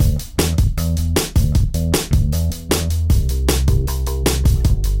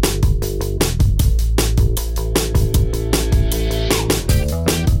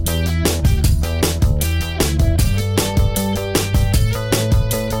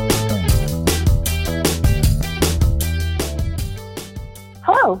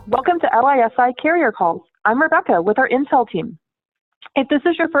Hello, welcome to LISI Carrier Calls. I'm Rebecca with our Intel team. If this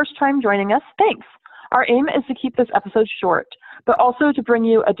is your first time joining us, thanks. Our aim is to keep this episode short, but also to bring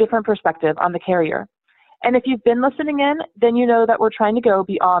you a different perspective on the carrier. And if you've been listening in, then you know that we're trying to go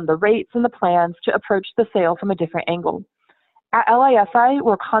beyond the rates and the plans to approach the sale from a different angle. At LISI,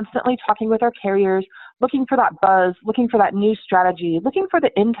 we're constantly talking with our carriers, looking for that buzz, looking for that new strategy, looking for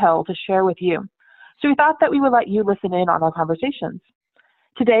the intel to share with you. So we thought that we would let you listen in on our conversations.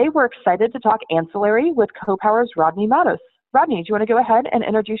 Today, we're excited to talk ancillary with CoPower's Rodney Matos. Rodney, do you want to go ahead and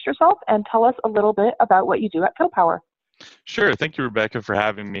introduce yourself and tell us a little bit about what you do at CoPower? Sure. Thank you, Rebecca, for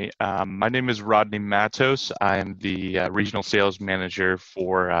having me. My name is Rodney Matos. I am the Regional Sales Manager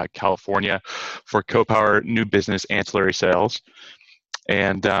for California for CoPower New Business Ancillary Sales.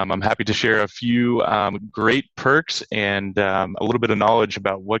 And I'm happy to share a few great perks and a little bit of knowledge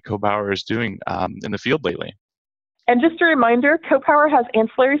about what CoPower is doing in the field lately. And just a reminder, CoPower has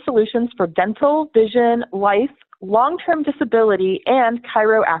ancillary solutions for dental, vision, life, long-term disability, and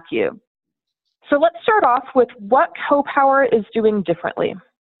Chiro-Acu. So let's start off with what CoPower is doing differently.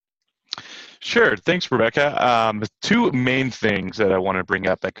 Sure. Thanks, Rebecca. Two main things that I want to bring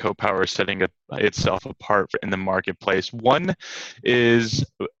up that CoPower is setting itself apart in the marketplace. One is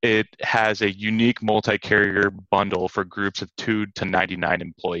it has a unique multi-carrier bundle for groups of 2 to 99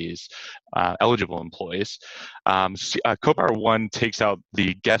 employees, eligible employees. CoPower One takes out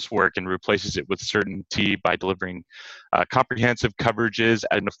the guesswork and replaces it with certainty by delivering comprehensive coverages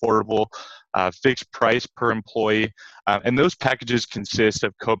at an affordable fixed price per employee. And those packages consist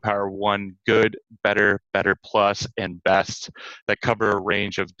of CoPower One Good, Better, Better Plus, and Best that cover a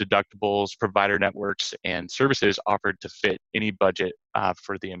range of deductibles, provider networks, and services offered to fit any budget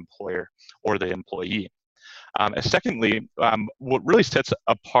for the employer or the employee. Secondly, what really sets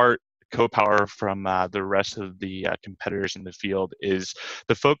apart CoPower from the rest of the competitors in the field is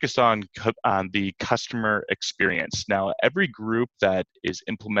the focus on the customer experience. Now, every group that is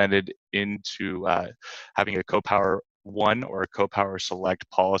implemented into having a CoPower One or a CoPower Select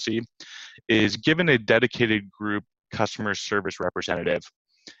policy is given a dedicated group customer service representative.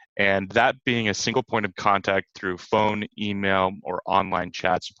 And that being a single point of contact through phone, email, or online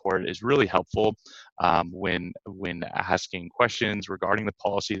chat support is really helpful when asking questions regarding the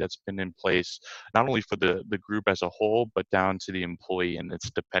policy that's been in place, not only for the group as a whole, but down to the employee and its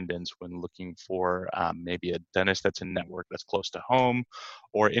dependents when looking for maybe a dentist that's in network that's close to home,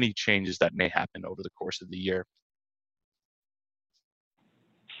 or any changes that may happen over the course of the year.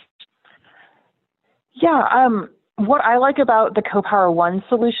 Yeah, what I like about the CoPower One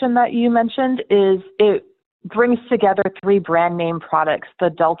solution that you mentioned is it brings together 3 brand name products, the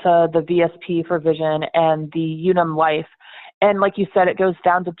Delta, the VSP for Vision, and the Unum Life. And like you said, it goes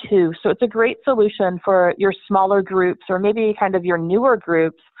down to 2. So it's a great solution for your smaller groups or maybe kind of your newer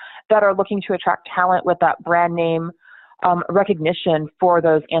groups that are looking to attract talent with that brand name recognition for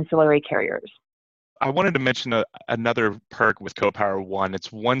those ancillary carriers. I wanted to mention another perk with CoPower One.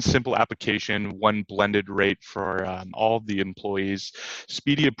 It's one simple application, one blended rate for all of the employees,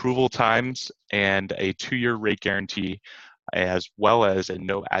 speedy approval times, and a 2-year rate guarantee, as well as a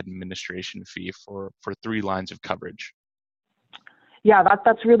no administration fee for 3 lines of coverage. Yeah,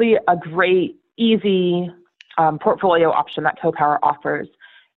 that's really a great, easy portfolio option that CoPower offers.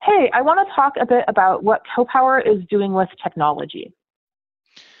 Hey, I want to talk a bit about what CoPower is doing with technology.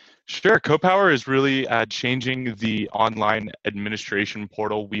 Sure. CoPower is really changing the online administration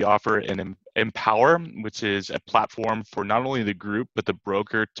portal. We offer an Empower, which is a platform for not only the group, but the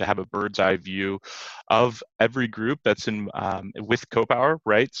broker to have a bird's eye view of every group that's in with CoPower,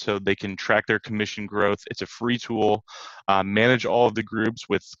 right? So they can track their commission growth. It's a free tool, manage all of the groups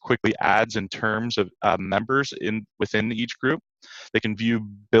with quickly adds and terms of members within each group. They can view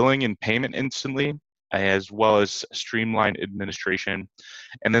billing and payment instantly, as well as streamlined administration.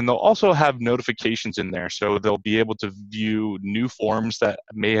 And then they'll also have notifications in there. So they'll be able to view new forms that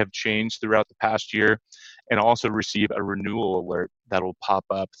may have changed throughout the past year and also receive a renewal alert that will pop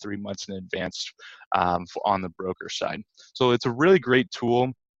up 3 months in advance on the broker side. So it's a really great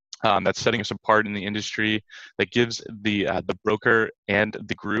tool that's setting us apart in the industry that gives the broker and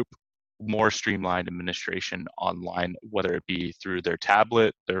the group more streamlined administration online, whether it be through their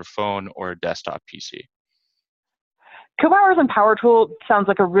tablet, their phone, or a desktop PC. CoPower's Empower tool sounds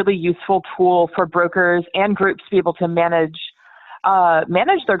like a really useful tool for brokers and groups to be able to manage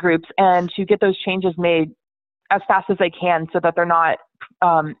their groups and to get those changes made as fast as they can so that they're not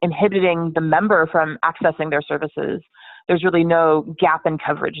inhibiting the member from accessing their services. There's really no gap in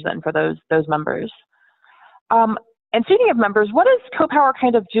coverage then for those members. And speaking of members, what is CoPower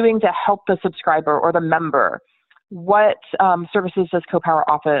kind of doing to help the subscriber or the member what services does CoPower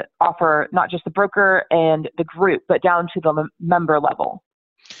offer, not just the broker and the group, but down to the member level?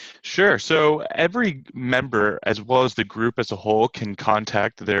 Sure. So every member, as well as the group as a whole, can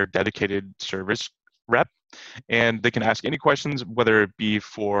contact their dedicated service rep, and they can ask any questions, whether it be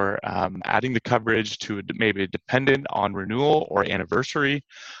for adding the coverage to maybe a dependent on renewal or anniversary.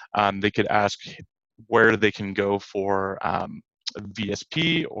 They could ask where they can go for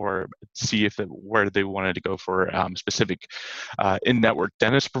VSP, or see where they wanted to go for specific in-network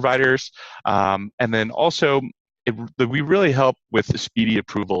dentist providers. And then also, we really help with speedy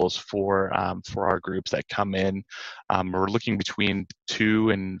approvals for our groups that come in. We're looking between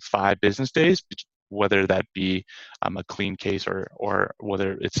 2 and 5 business days, whether that be a clean case or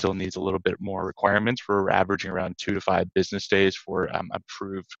whether it still needs a little bit more requirements. We're averaging around 2 to 5 business days for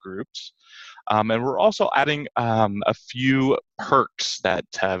approved groups. And we're also adding a few perks that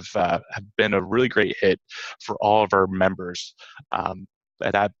have been a really great hit for all of our members.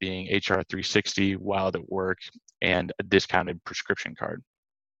 That being HR 360, Wild at Work, and a discounted prescription card.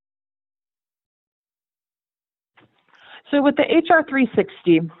 So with the HR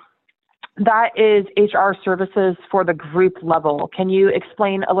 360, that is HR services for the group level. Can you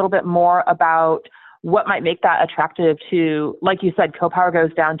explain a little bit more about what might make that attractive to, like you said, CoPower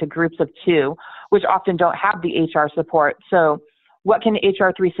goes down to groups of 2, which often don't have the HR support. So what can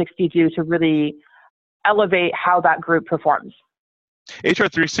HR 360 do to really elevate how that group performs? HR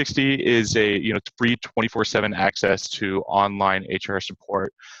 360 is a free 24/7 access to online HR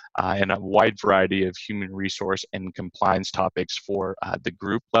support and a wide variety of human resource and compliance topics for the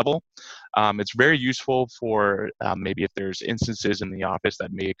group level. It's very useful for maybe if there's instances in the office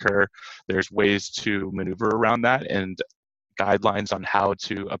that may occur. There's ways to maneuver around that and guidelines on how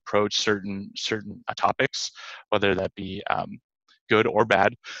to approach certain topics, whether that be good or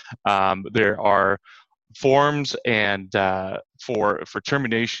bad. There are forms and for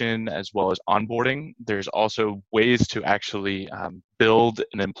termination as well as onboarding. There's also ways to actually build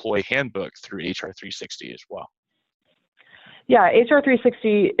an employee handbook through HR 360 as well. Yeah, HR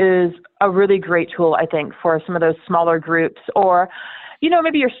 360 is a really great tool, I think, for some of those smaller groups, or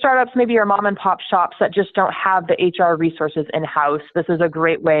maybe your startups, maybe your mom and pop shops that just don't have the HR resources in-house. This is a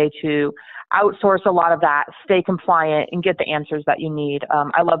great way to outsource a lot of that, stay compliant, and get the answers that you need.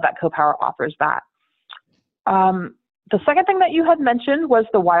 I love that CoPower offers that. The second thing that you had mentioned was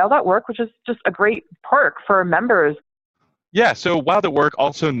the Wild at Work, which is just a great perk for members. Yeah, so Wild at Work,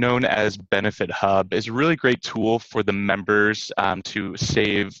 also known as Benefit Hub, is a really great tool for the members to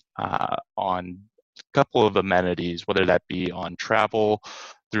save on a couple of amenities, whether that be on travel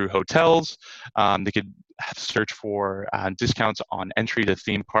through hotels. They could search for discounts on entry to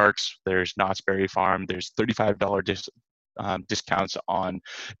theme parks. There's Knott's Berry Farm. There's $35 discounts on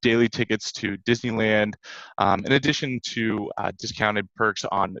daily tickets to Disneyland, in addition to discounted perks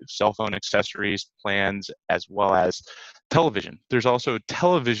on cell phone accessories plans, as well as television. There's also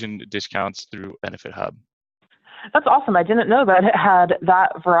television discounts through Benefit Hub. That's awesome. I didn't know that it had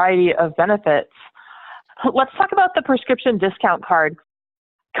that variety of benefits. Let's talk about the prescription discount card.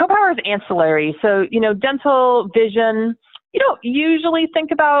 CoPower is ancillary. So, dental, vision, you don't usually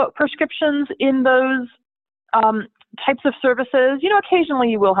think about prescriptions in those types of services. Occasionally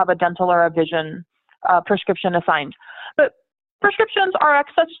you will have a dental or a vision prescription assigned, but prescriptions are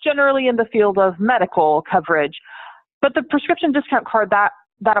accessed generally in the field of medical coverage. But the prescription discount card, that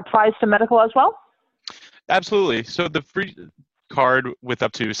applies to medical as well? Absolutely. So the free card with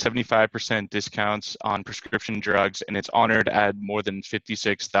up to 75% discounts on prescription drugs, and it's honored at more than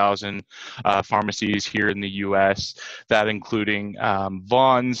 56,000 pharmacies here in the U.S., that including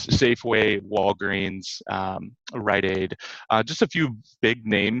Vons, Safeway, Walgreens, Rite Aid, just a few big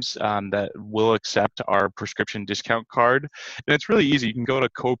names that will accept our prescription discount card. And it's really easy. You can go to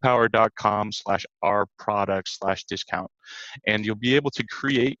copower.com/ourproducts/discount, and you'll be able to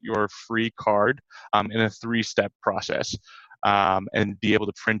create your free card in a 3-step process. And be able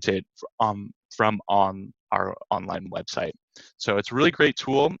to print it from on our online website. So it's a really great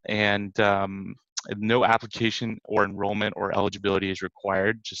tool, and no application or enrollment or eligibility is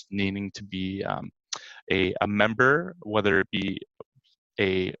required, just needing to be a member, whether it be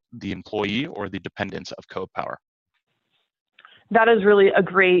the employee or the dependents of CoPower. That is really a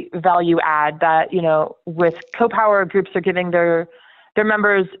great value add that, with CoPower, groups are giving their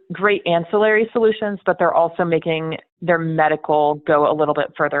members great ancillary solutions, but they're also making their medical go a little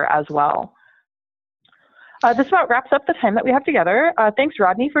bit further as well. This about wraps up the time that we have together. Thanks,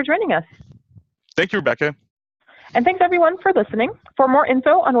 Rodney, for joining us. Thank you, Rebecca. And thanks, everyone, for listening. For more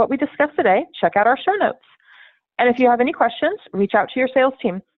info on what we discussed today, check out our show notes. And if you have any questions, reach out to your sales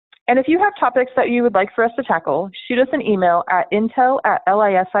team. And if you have topics that you would like for us to tackle, shoot us an email at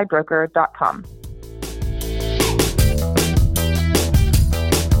info@lisibroker.com.